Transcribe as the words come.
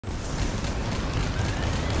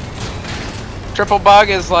Triple bug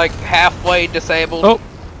is like halfway disabled. Oh.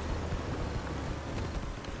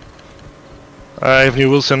 I have new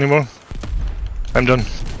wheels anymore. I'm done.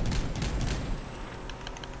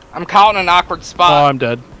 I'm caught in an awkward Oh, spot. I'm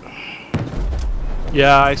dead.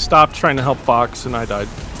 Yeah, I stopped trying to help Fox and I died.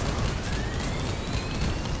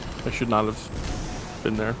 I should not have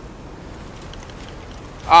been there.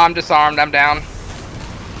 Oh, I'm disarmed. I'm down.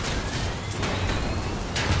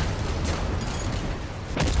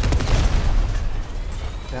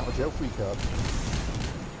 Out of jail free card.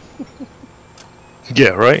 Yeah,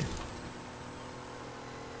 right?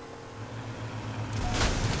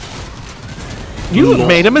 You have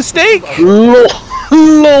made a mistake! LOL!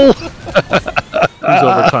 He's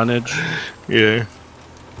over tonnage. Yeah.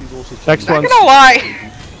 He's also Next Not one's gonna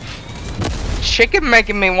lie. Chicken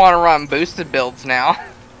making me want to run boosted builds now.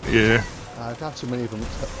 Yeah. I've had too many of them. It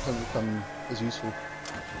doesn't become as useful.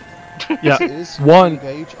 yeah. As it is, One.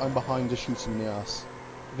 Engage. I'm behind just shooting in the ass.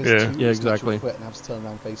 If Yeah. it's two, Yeah, it's natural exactly. quit and have to turn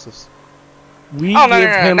around and face us. We Oh, no, give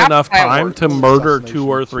no, no, him not enough Clan time Wars. to murder 2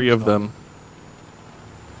 or 3 of them.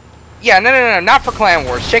 Yeah, no, not for Clan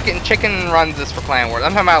Wars. Chicken runs this for Clan Wars.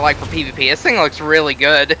 I'm talking about like for PvP. This thing looks really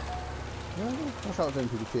good. Yeah, that's how I'm doing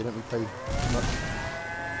PvP. I don't really play much.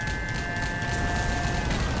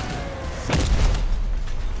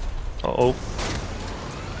 Uh-oh.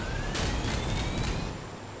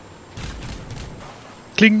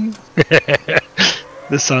 Cling!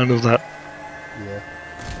 The sound of that. Yeah.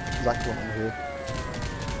 Exactly what I'm here.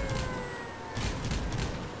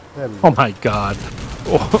 There we go. Oh my god.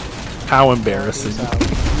 Oh, how embarrassing.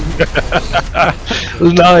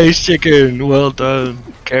 Nice chicken! Well done,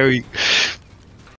 Carrie.